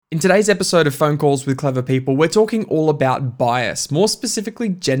In today's episode of Phone Calls with Clever People, we're talking all about bias, more specifically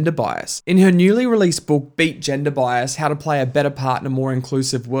gender bias. In her newly released book, Beat Gender Bias: How to Play a Better Part in a More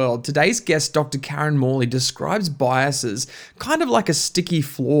Inclusive World, today's guest, Dr. Karen Morley, describes biases kind of like a sticky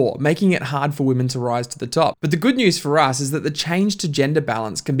floor, making it hard for women to rise to the top. But the good news for us is that the change to gender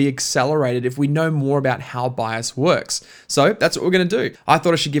balance can be accelerated if we know more about how bias works. So that's what we're going to do. I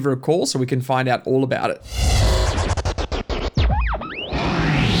thought I should give her a call so we can find out all about it.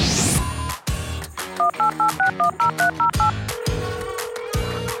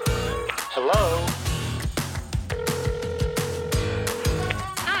 Hello?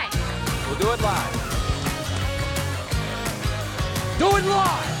 Hi. We'll do it live. Do it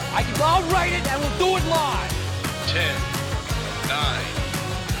live! I'll write it and we'll do it live! 10, 9,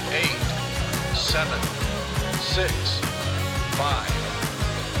 8, 7, 6, 5,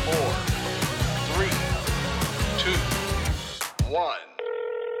 4, 3, 2, 1.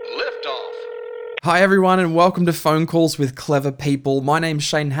 Liftoff. Hi everyone and welcome to Phone Calls with Clever People. My name's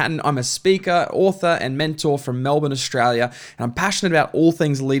Shane Hatton. I'm a speaker, author and mentor from Melbourne, Australia, and I'm passionate about all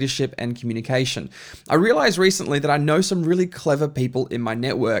things leadership and communication. I realized recently that I know some really clever people in my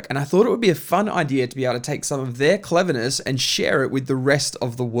network, and I thought it would be a fun idea to be able to take some of their cleverness and share it with the rest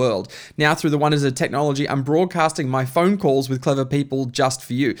of the world. Now, through the wonders of technology, I'm broadcasting my phone calls with clever people just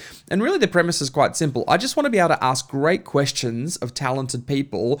for you. And really the premise is quite simple. I just want to be able to ask great questions of talented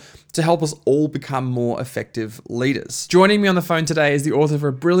people to help us all become more effective leaders. Joining me on the phone today is the author of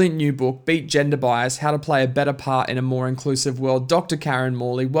a brilliant new book, Beat Gender Bias: How to Play a Better Part in a More Inclusive World, Dr. Karen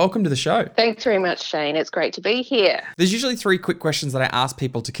Morley. Welcome to the show. Thanks very much, Shane. It's great to be here. There's usually 3 quick questions that I ask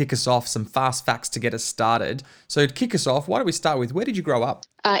people to kick us off, some fast facts to get us started. So to kick us off, why don't we start with, where did you grow up?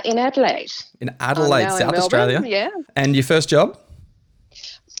 In Adelaide. In Adelaide, Now in South Melbourne, Australia? Yeah. And your first job?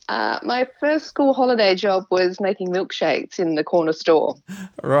 My first school holiday job was making milkshakes in the corner store.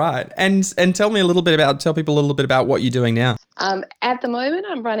 Right. And tell people a little bit about what you're doing now. At the moment,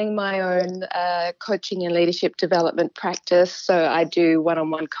 I'm running my own coaching and leadership development practice. So I do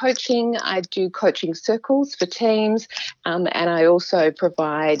one-on-one coaching. I do coaching circles for teams. And I also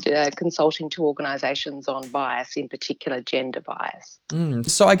provide consulting to organisations on bias, in particular gender bias.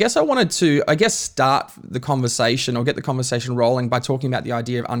 So I guess I wanted to, start the conversation or get the conversation rolling by talking about the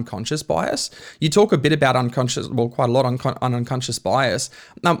idea of unconscious bias. You talk a bit about quite a lot on unconscious bias.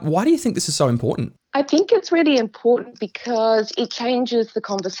 Why do you think this is so important? I think it's really important because it changes the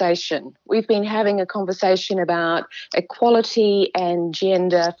conversation. We've been having a conversation about equality and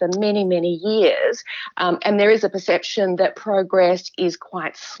gender for many, many years, and there is a perception that progress is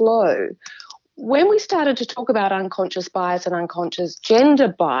quite slow. When we started to talk about unconscious bias and unconscious gender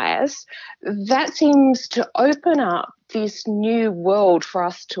bias, that seems to open up this new world for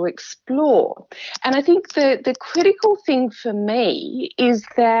us to explore. And I think the critical thing for me is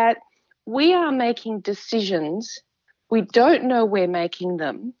that we are making decisions, we don't know we're making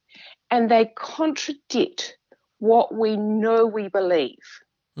them, and they contradict what we know we believe.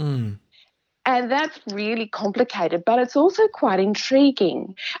 And that's really complicated, but it's also quite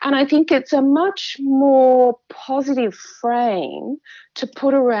intriguing. And I think it's a much more positive frame to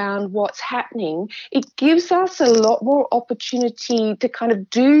put around what's happening. It gives us a lot more opportunity to kind of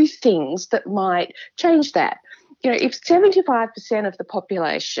do things that might change that. You know, if 75% of the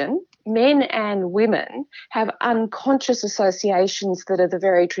population, men and women, have unconscious associations that are the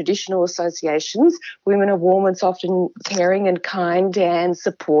very traditional associations, women are warm and soft and caring and kind and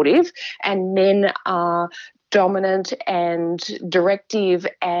supportive, and men are dominant and directive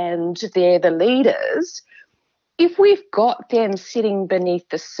and they're the leaders. If we've got them sitting beneath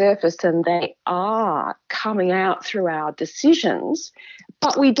the surface and they are coming out through our decisions,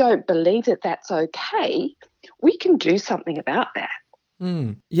 but we don't believe that that's okay, we can do something about that.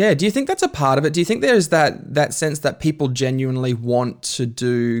 Yeah. Do you think that's a part of it? Do you think there's that sense that people genuinely want to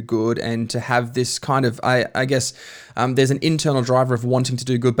do good and to have this kind of, I guess, there's an internal driver of wanting to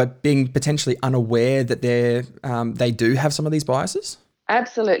do good, but being potentially unaware that they do have some of these biases?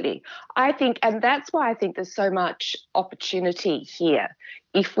 Absolutely. I think, and that's why I think there's so much opportunity here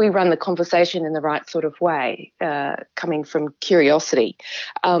if we run the conversation in the right sort of way, coming from curiosity.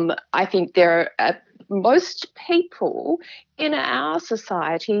 I think there are most people in our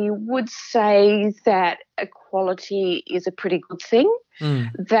society would say that equality is a pretty good thing.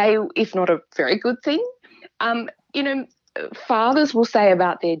 If not a very good thing. Fathers will say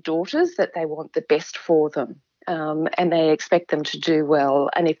about their daughters that they want the best for them. And they expect them to do well.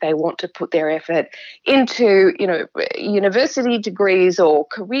 And if they want to put their effort into, university degrees or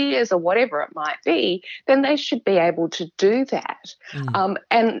careers or whatever it might be, then they should be able to do that.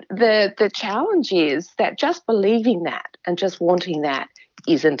 And the challenge is that just believing that and just wanting that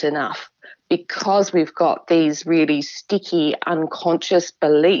isn't enough because we've got these really sticky, unconscious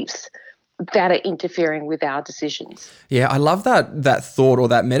beliefs that are interfering with our decisions. Yeah, I love that thought or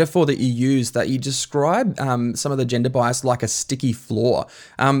that metaphor that you use, that you describe some of the gender bias like a sticky floor.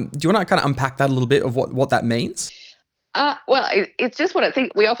 Do you want to kind of unpack that a little bit of what that means? It's just what I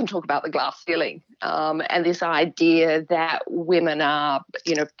think. We often talk about the glass ceiling and this idea that women are,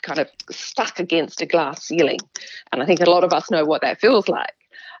 kind of stuck against a glass ceiling. And I think a lot of us know what that feels like.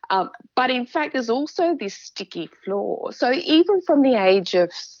 But in fact, there's also this sticky floor. So even from the age of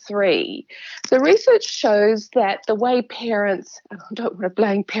 3, the research shows that the way parents, I don't want to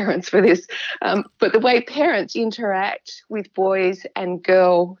blame parents for this, but the way parents interact with boys and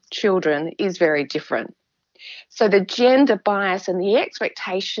girl children is very different. So the gender bias and the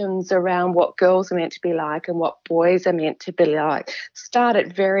expectations around what girls are meant to be like and what boys are meant to be like start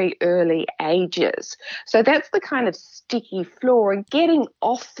at very early ages. So that's the kind of sticky floor, and getting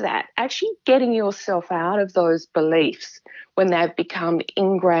off that, actually getting yourself out of those beliefs when they've become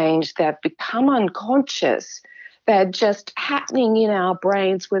ingrained, they've become unconscious, they're just happening in our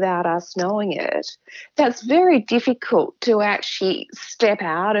brains without us knowing it. That's very difficult to actually step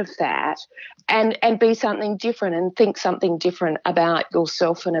out of that and be something different and think something different about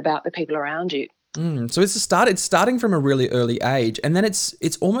yourself and about the people around you. So it's starting from a really early age, and then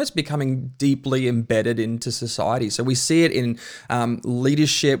it's almost becoming deeply embedded into society. So we see it in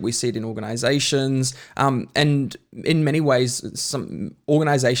leadership, we see it in organizations, and in many ways, some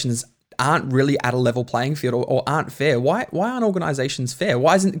organizations aren't really at a level playing field or aren't fair. Why aren't organizations fair?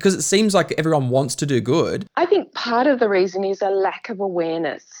 Why isn't, because it seems like everyone wants to do good. I think part of the reason is a lack of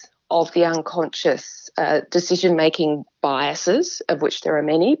awareness of the unconscious decision-making biases, of which there are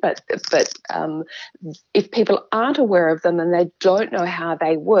many, but if people aren't aware of them and they don't know how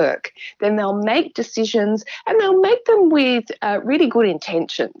they work, then they'll make decisions and they'll make them with really good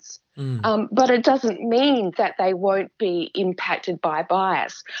intentions. But it doesn't mean that they won't be impacted by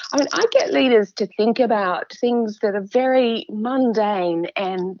bias. I mean, I get leaders to think about things that are very mundane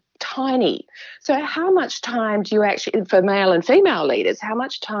and tiny. So how much time do you actually, for male and female leaders, how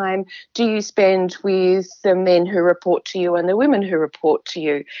much time do you spend with the men who report to you and the women who report to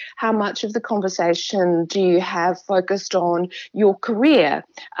you? How much of the conversation do you have focused on your career?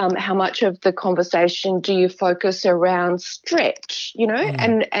 How much of the conversation do you focus around stretch,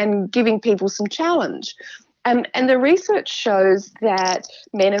 and giving people some challenge? And the research shows that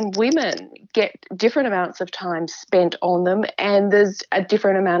men and women get different amounts of time spent on them, and there's a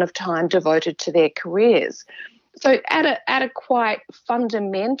different amount of time devoted to their careers. So at a quite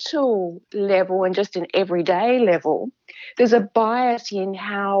fundamental level and just an everyday level, there's a bias in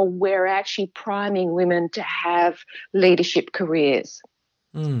how we're actually priming women to have leadership careers.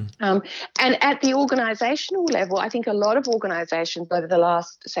 And at the organisational level, I think a lot of organisations over the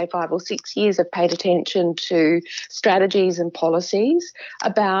last, say, 5 or 6 years have paid attention to strategies and policies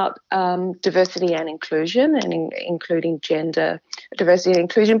about diversity and inclusion, and including gender diversity and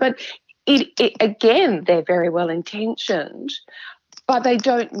inclusion. But again, they're very well intentioned, but they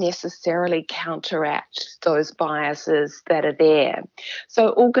don't necessarily counteract those biases that are there.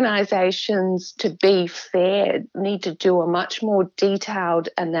 So organisations, to be fair, need to do a much more detailed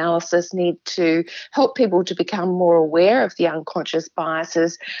analysis, need to help people to become more aware of the unconscious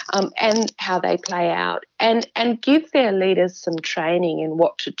biases and how they play out, and give their leaders some training in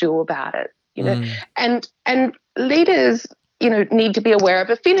what to do about it. And leaders need to be aware of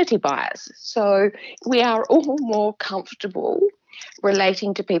affinity bias. So we are all more comfortable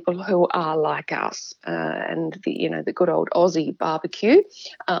relating to people who are like us, and the good old Aussie barbecue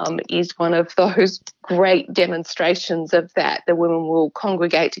is one of those great demonstrations of that. The women will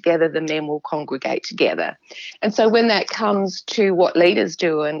congregate together, the men will congregate together. And so when that comes to what leaders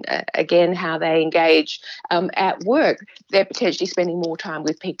do, and again how they engage at work, they're potentially spending more time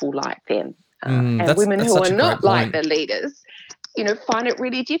with people like them. And women who are not like the leaders, find it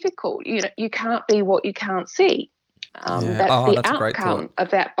really difficult. You can't be what you can't see. That's the outcome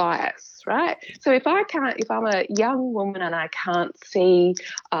of that bias, right? So if I'm a young woman and I can't see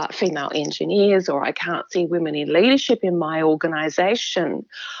female engineers, or I can't see women in leadership in my organisation,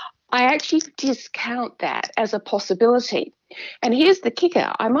 I actually discount that as a possibility. And here's the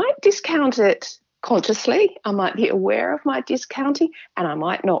kicker: I might discount it consciously, I might be aware of my discounting, and I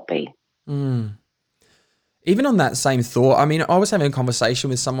might not be. Even on that same thought, I mean, I was having a conversation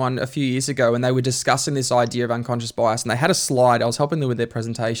with someone a few years ago and they were discussing this idea of unconscious bias, and they had a slide. I was helping them with their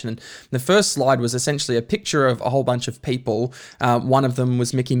presentation, and the first slide was essentially a picture of a whole bunch of people. One of them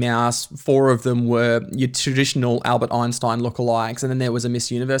was Mickey Mouse, four of them were your traditional Albert Einstein lookalikes, and then there was a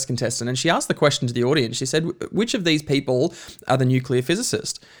Miss Universe contestant. And she asked the question to the audience. She said, which of these people are the nuclear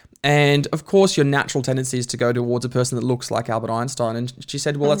physicist? And of course, your natural tendency is to go towards a person that looks like Albert Einstein. And she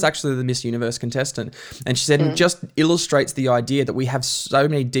said, well, that's actually the Miss Universe contestant. And she said, it just illustrates the idea that we have so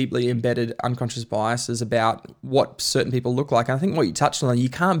many deeply embedded unconscious biases about what certain people look like. And I think what you touched on, you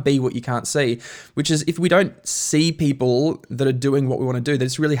can't be what you can't see, which is if we don't see people that are doing what we want to do, then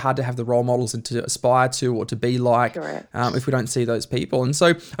it's really hard to have the role models and to aspire to or to be like if we don't see those people. And so,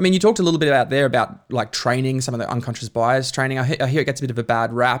 I mean, you talked a little bit about like training, some of the unconscious bias training. I hear it gets a bit of a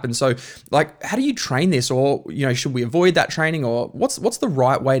bad rap. And so, like, how do you train this, or, you know, should we avoid that training, or what's the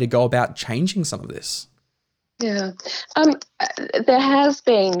right way to go about changing some of this? Yeah, there has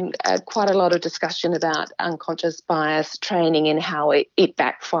been quite a lot of discussion about unconscious bias training and how it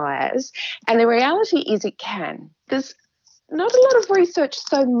backfires. And the reality is it can. There's not a lot of research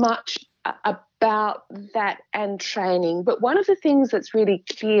so much about that and training, but one of the things that's really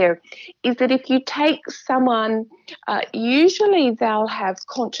clear is that if you take someone, usually they'll have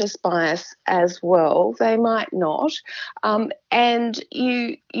conscious bias as well, they might not, and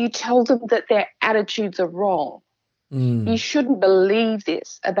you tell them that their attitudes are wrong. You shouldn't believe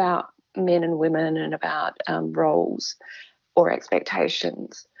this about men and women and about roles or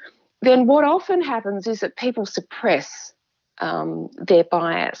expectations. Then what often happens is that people suppress their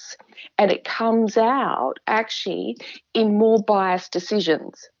bias, and it comes out actually in more biased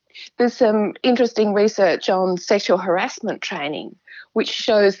decisions. There's some interesting research on sexual harassment training, which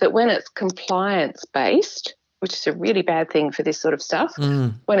shows that when it's compliance-based, which is a really bad thing for this sort of stuff,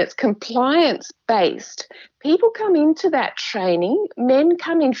 when it's compliance-based, people come into that training, men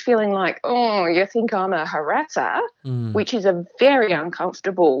come in feeling like, oh, you think I'm a harasser, which is a very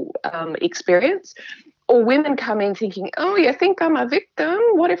uncomfortable experience. Or women come in thinking, oh, you think I'm a victim?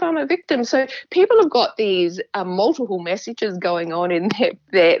 What if I'm a victim? So people have got these multiple messages going on in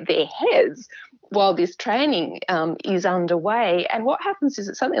their heads while this training is underway. And what happens is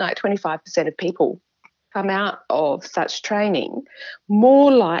that something like 25% of people come out of such training more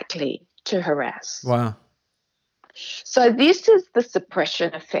likely to harass. Wow. So this is the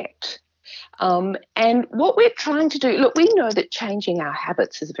suppression effect. And what we're trying to do, look, we know that changing our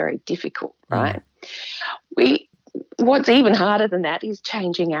habits is very difficult, right? What's even harder than that is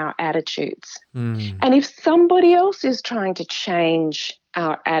changing our attitudes. And if somebody else is trying to change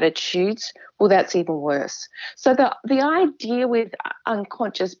our attitudes, well, that's even worse. So the idea with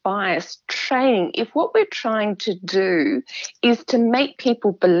unconscious bias training, if what we're trying to do is to make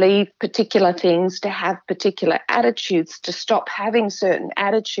people believe particular things, to have particular attitudes, to stop having certain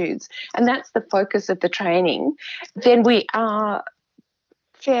attitudes, and that's the focus of the training, then we are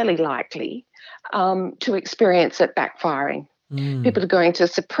fairly likely to experience it backfiring. People are going to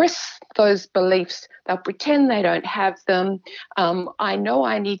suppress those beliefs. They'll pretend they don't have them. I know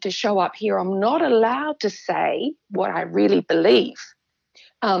I need to show up here. I'm not allowed to say what I really believe.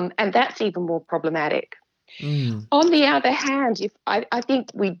 And that's even more problematic. On the other hand, I think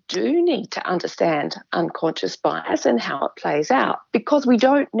we do need to understand unconscious bias and how it plays out, because we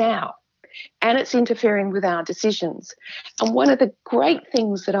don't now. And it's interfering with our decisions. And one of the great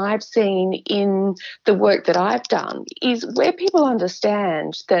things that I've seen in the work that I've done is where people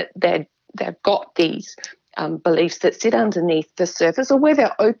understand that they've got these beliefs that sit underneath the surface, or where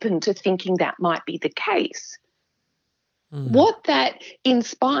they're open to thinking that might be the case. What that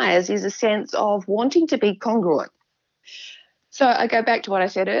inspires is a sense of wanting to be congruent. So I go back to what I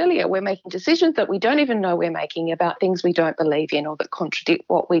said earlier. We're making decisions that we don't even know we're making about things we don't believe in or that contradict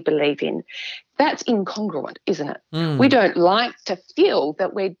what we believe in. That's incongruent, isn't it? We don't like to feel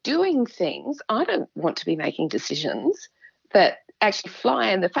that we're doing things. I don't want to be making decisions that actually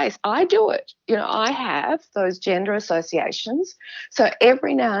fly in the face. I do it. You know, I have those gender associations. So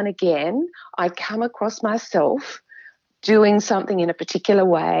every now and again I come across myself doing something in a particular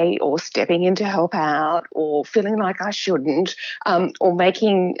way, or stepping in to help out, or feeling like I shouldn't, or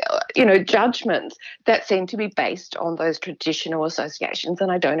making, judgments that seem to be based on those traditional associations,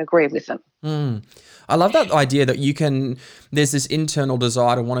 and I don't agree with them. I love that idea that there's this internal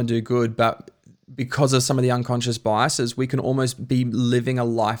desire to want to do good, but because of some of the unconscious biases, we can almost be living a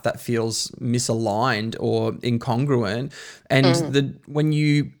life that feels misaligned or incongruent. And when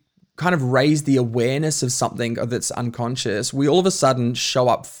you kind of raise the awareness of something that's unconscious, we all of a sudden show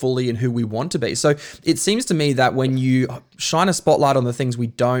up fully in who we want to be. So it seems to me that when you shine a spotlight on the things we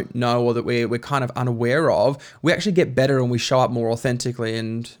don't know or that we're kind of unaware of, we actually get better and we show up more authentically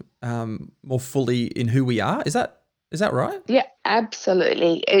and more fully in who we are. Is that right? Yeah,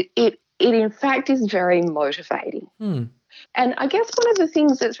 absolutely. It in fact is very motivating. And I guess one of the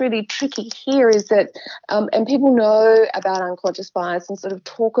things that's really tricky here is that, and people know about unconscious bias and sort of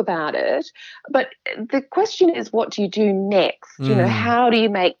talk about it, but the question is, what do you do next? You know, how do you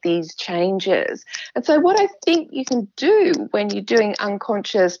make these changes? And so what I think you can do when you're doing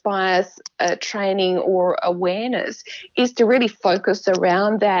unconscious bias training or awareness is to really focus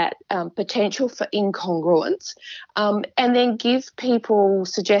around that potential for incongruence, and then give people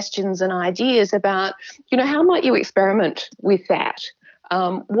suggestions and ideas about, you know, how might you experiment with that?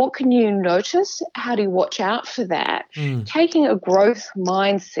 What can you notice? How do you watch out for that? Taking a growth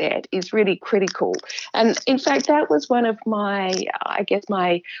mindset is really critical. And in fact, that was one of my, I guess,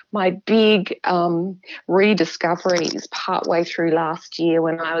 my big rediscoveries partway through last year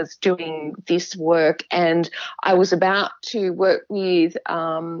when I was doing this work, and I was about to work with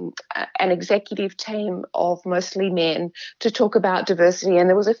an executive team of mostly men to talk about diversity. And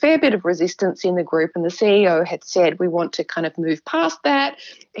there was a fair bit of resistance in the group, and the CEO had said, we want to kind of move past that.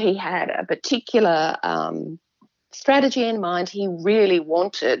 He had a particular strategy in mind. He really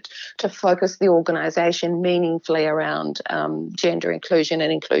wanted to focus the organisation meaningfully around gender inclusion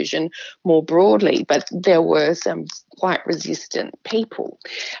and inclusion more broadly, but there were some quite resistant people.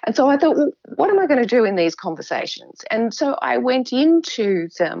 And so I thought, well, what am I going to do in these conversations? And so I went into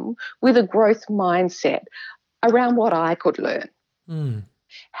them with a growth mindset around what I could learn.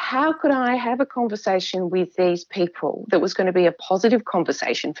 How could I have a conversation with these people that was going to be a positive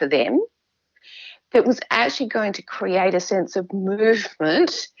conversation for them, that was actually going to create a sense of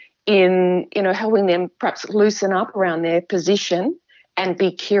movement in, you know, helping them perhaps loosen up around their position and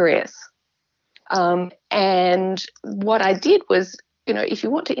be curious. And what I did was, you know, if you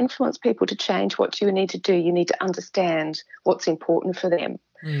want to influence people to change, what do you need to do? You need to understand what's important for them.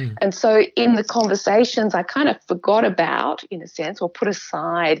 And so in the conversations, I kind of forgot about, in a sense, or put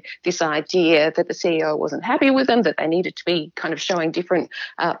aside this idea that the CEO wasn't happy with them, that they needed to be kind of showing different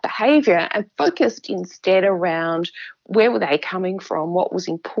behaviour, and focused instead around where were they coming from, what was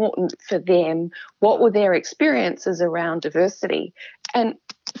important for them, what were their experiences around diversity. And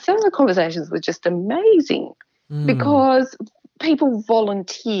some of the conversations were just amazing because people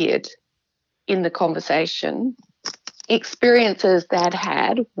volunteered in the conversation experiences they'd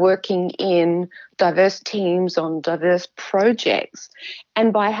had working in diverse teams on diverse projects.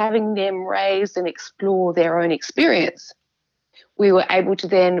 And by having them raise and explore their own experience, we were able to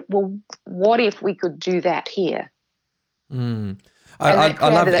then, well, what if we could do that here? I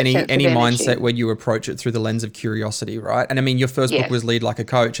love any mindset where you approach it through the lens of curiosity, right? And I mean, your first book was Lead Like a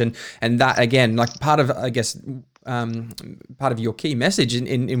Coach, and that, again, like part of, I guess, part of your key message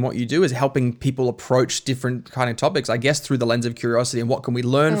in what you do is helping people approach different kind of topics, I guess, through the lens of curiosity and what can we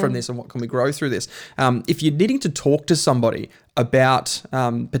learn from this and what can we grow through this. If you're needing to talk to somebody about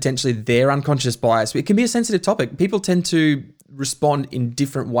potentially their unconscious bias, it can be a sensitive topic. People tend to respond in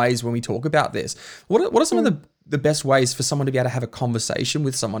different ways when we talk about this. What are some of the best ways for someone to be able to have a conversation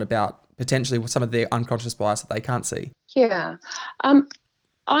with someone about potentially some of their unconscious bias that they can't see? Yeah.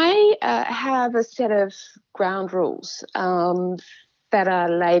 I have a set of ground rules that are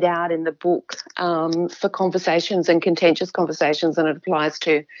laid out in the book for conversations and contentious conversations, and it applies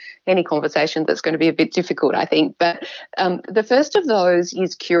to any conversation that's going to be a bit difficult, I think. But the first of those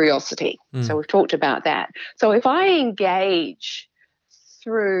is curiosity. So we've talked about that. So if I engage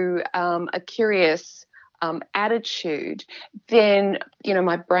through a curious attitude, then, you know,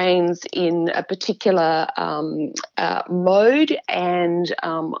 my brain's in a particular mode, and,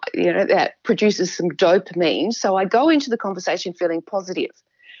 you know, that produces some dopamine. So I go into the conversation feeling positive.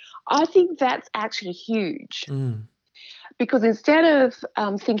 I think that's actually huge. Because instead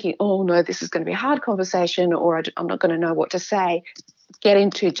of thinking, oh, no, this is going to be a hard conversation, or I'm not going to know what to say, get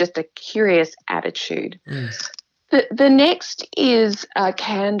into just a curious attitude. The next is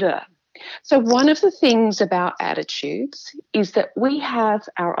candor. So one of the things about attitudes is that we have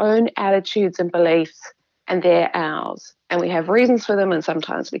our own attitudes and beliefs, and they're ours. And we have reasons for them, and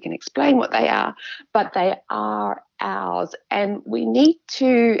sometimes we can explain what they are, but they are ours. And we need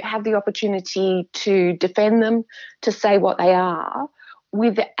to have the opportunity to defend them, to say what they are,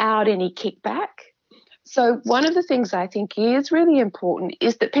 without any kickback. So one of the things I think is really important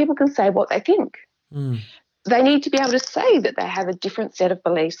is that people can say what they think. They need to be able to say that they have a different set of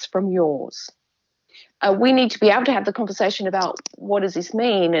beliefs from yours. we need to be able to have the conversation about what does this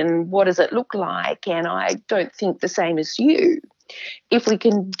mean and what does it look like, and I don't think the same as you. If we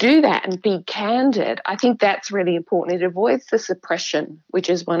can do that and be candid, I think that's really important. It avoids the suppression, which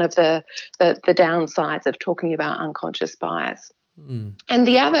is one of the downsides of talking about unconscious bias. And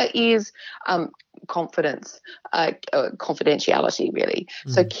the other is confidence, confidentiality, really.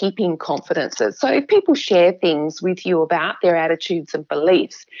 So keeping confidences. So if people share things with you about their attitudes and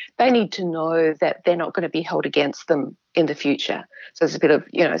beliefs, they need to know that they're not going to be held against them in the future. So there's a bit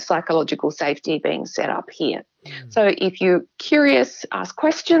of, psychological safety being set up here. So if you're curious, ask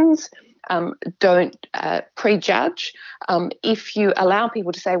questions. Don't prejudge. If you allow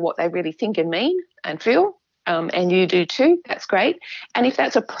people to say what they really think and mean and feel, and you do too, that's great. And if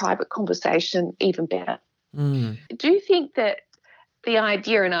that's a private conversation, even better. Do you think that the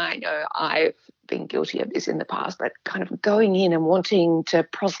idea, and I know I've been guilty of this in the past, but kind of going in and wanting to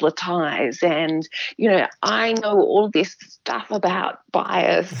proselytize and, I know all this stuff about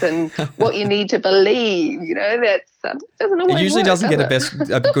bias and what you need to believe, that's doesn't always It usually work, doesn't get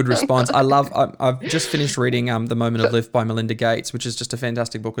does a good response. I've just finished reading The Moment of Lift by Melinda Gates, which is just a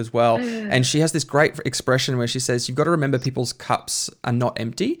fantastic book as well. And she has this great expression where she says, you've got to remember people's cups are not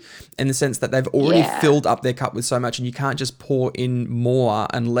empty, in the sense that they've already filled up their cup with so much, and you can't just pour in more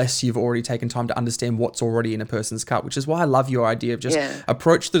unless you've already taken time to understand what's already in a person's cup, which is why I love your idea of just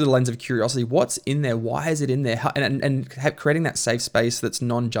approach through the lens of curiosity. What's in there? Why is it in there? And creating that safe space that's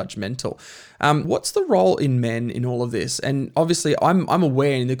non-judgmental. What's the role in men in all of this? And obviously I'm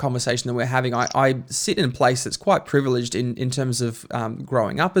aware in the conversation that we're having, I sit in a place that's quite privileged in terms of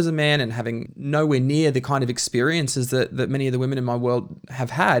growing up as a man and having nowhere near the kind of experiences that many of the women in my world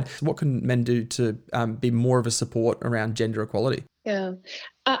have had. What can men do to be more of a support around gender equality? Yeah.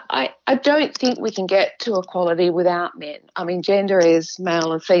 I don't think we can get to equality without men. I mean, gender is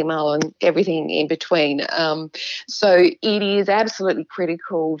male and female and everything in between. So it is absolutely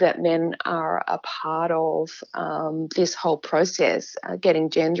critical that men are a part of this whole process, getting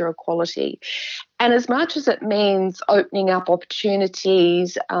gender equality. And as much as it means opening up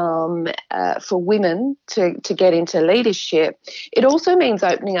opportunities for women to get into leadership, it also means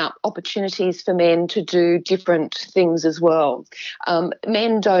opening up opportunities for men to do different things as well.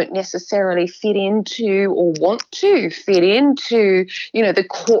 Men don't necessarily fit into or want to fit into, the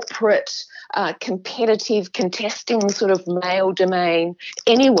corporate competitive contesting sort of male domain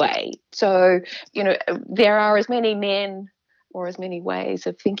anyway. So, there are as many men or as many ways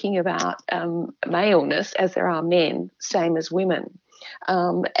of thinking about maleness as there are men, same as women.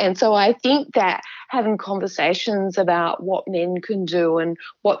 And so I think that having conversations about what men can do and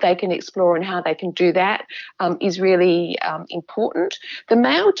what they can explore and how they can do that is really important. The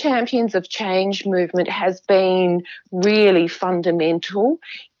Male Champions of Change movement has been really fundamental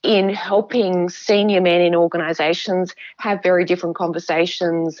in helping senior men in organisations have very different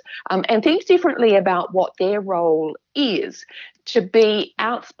conversations and think differently about what their role is, to be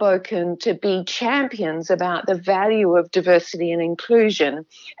outspoken, to be champions about the value of diversity and inclusion.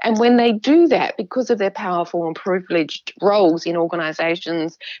 And when they do that, because of their powerful and privileged roles in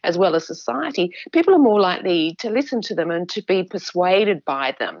organisations as well as society, people are more likely to listen to them and to be persuaded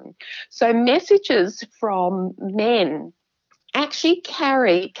by them. So messages from men actually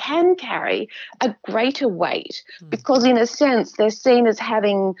can carry a greater weight because in a sense they're seen as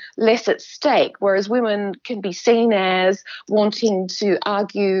having less at stake, whereas women can be seen as wanting to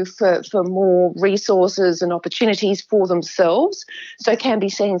argue for more resources and opportunities for themselves, so can be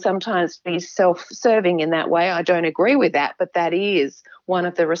seen sometimes to be self-serving in that way. I don't agree with that, but that is one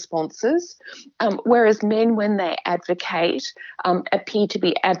of the responses, whereas men, when they advocate, appear to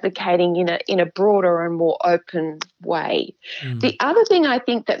be advocating in a broader and more open way. The other thing I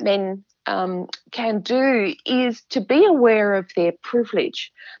think that men can do is to be aware of their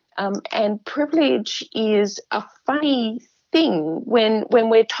privilege, and privilege is a funny thing. When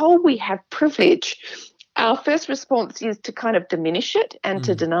we're told we have privilege, our first response is to kind of diminish it and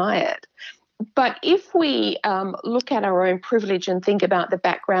to deny it. But if we look at our own privilege and think about the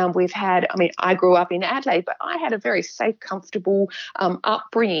background we've had, I mean, I grew up in Adelaide, but I had a very safe, comfortable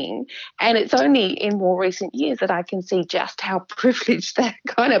upbringing. And it's only in more recent years that I can see just how privileged that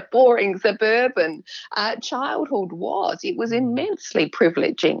kind of boring suburban childhood was. It was immensely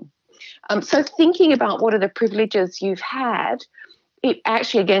privileging. So thinking about what are the privileges you've had, it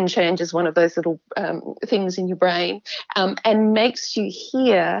actually, again, changes one of those little things in your brain and makes you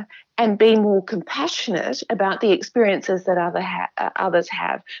hear and be more compassionate about the experiences that others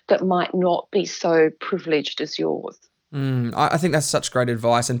have that might not be so privileged as yours. I think that's such great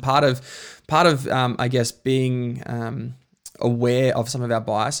advice, and part of I guess being aware of some of our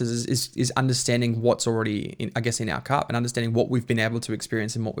biases is understanding what's already in our cup and understanding what we've been able to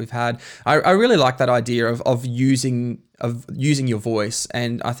experience and what we've had. I really like that idea of using your voice,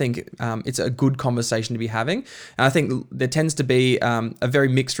 and I think it's a good conversation to be having. And I think there tends to be a very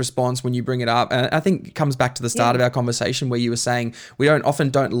mixed response when you bring it up, and I think it comes back to the start of our conversation where you were saying we often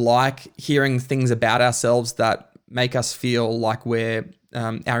don't like hearing things about ourselves that make us feel like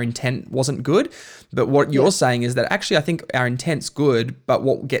our intent wasn't good. But what you're saying is that actually I think our intent's good, but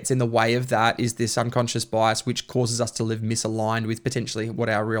what gets in the way of that is this unconscious bias, which causes us to live misaligned with potentially what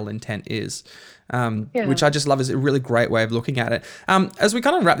our real intent is. Which I just love is a really great way of looking at it. As we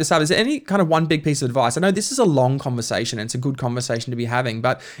kind of wrap this up, is there any kind of one big piece of advice? I know this is a long conversation and it's a good conversation to be having,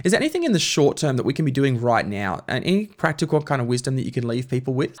 but is there anything in the short term that we can be doing right now, and any practical kind of wisdom that you can leave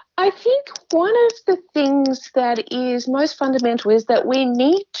people with? I think one of the things that is most fundamental is that we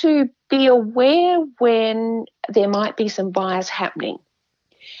need to be aware when there might be some bias happening.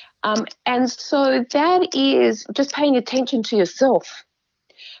 And so that is just paying attention to yourself.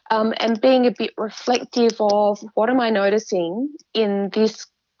 And being a bit reflective of what am I noticing in this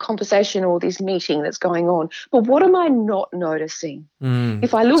conversation or this meeting that's going on, but what am I not noticing?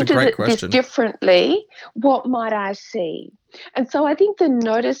 If I looked at this differently, what might I see? And so I think the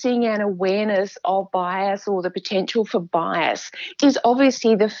noticing and awareness of bias or the potential for bias is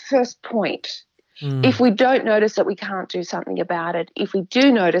obviously the first point. If we don't notice it, we can't do something about it. If we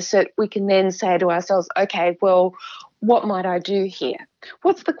do notice it, we can then say to ourselves, okay, well, what might I do here?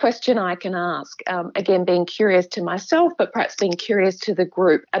 What's the question I can ask? Again, being curious to myself, but perhaps being curious to the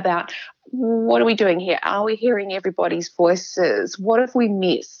group about what are we doing here? Are we hearing everybody's voices? What have we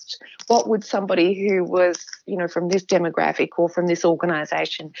missed? What would somebody who was, from this demographic or from this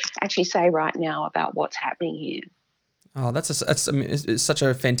organisation actually say right now about what's happening here? Oh, it's such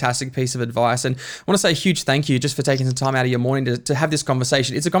a fantastic piece of advice. And I want to say a huge thank you just for taking some time out of your morning to have this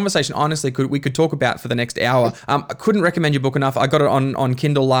conversation. It's a conversation, honestly, we could talk about for the next hour. I couldn't recommend your book enough. I got it on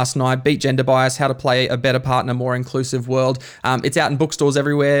Kindle last night, Beat Gender Bias, How to Play a Better Part in a More Inclusive World. It's out in bookstores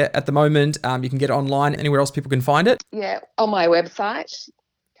everywhere at the moment. You can get it online, anywhere else people can find it. Yeah, on my website,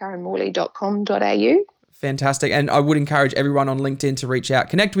 karenmorley.com.au. Fantastic. And I would encourage everyone on LinkedIn to reach out,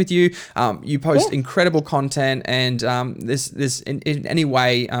 connect with you. You post incredible content, and this in any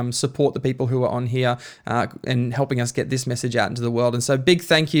way support the people who are on here and helping us get this message out into the world. And so big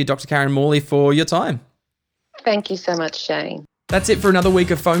thank you, Dr. Karen Morley, for your time. Thank you so much, Shane. That's it for another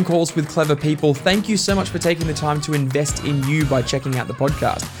week of Phone Calls with Clever People. Thank you so much for taking the time to invest in you by checking out the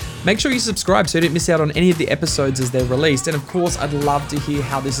podcast. Make sure you subscribe so you don't miss out on any of the episodes as they're released. And of course, I'd love to hear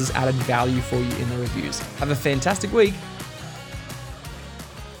how this has added value for you in the reviews. Have a fantastic week.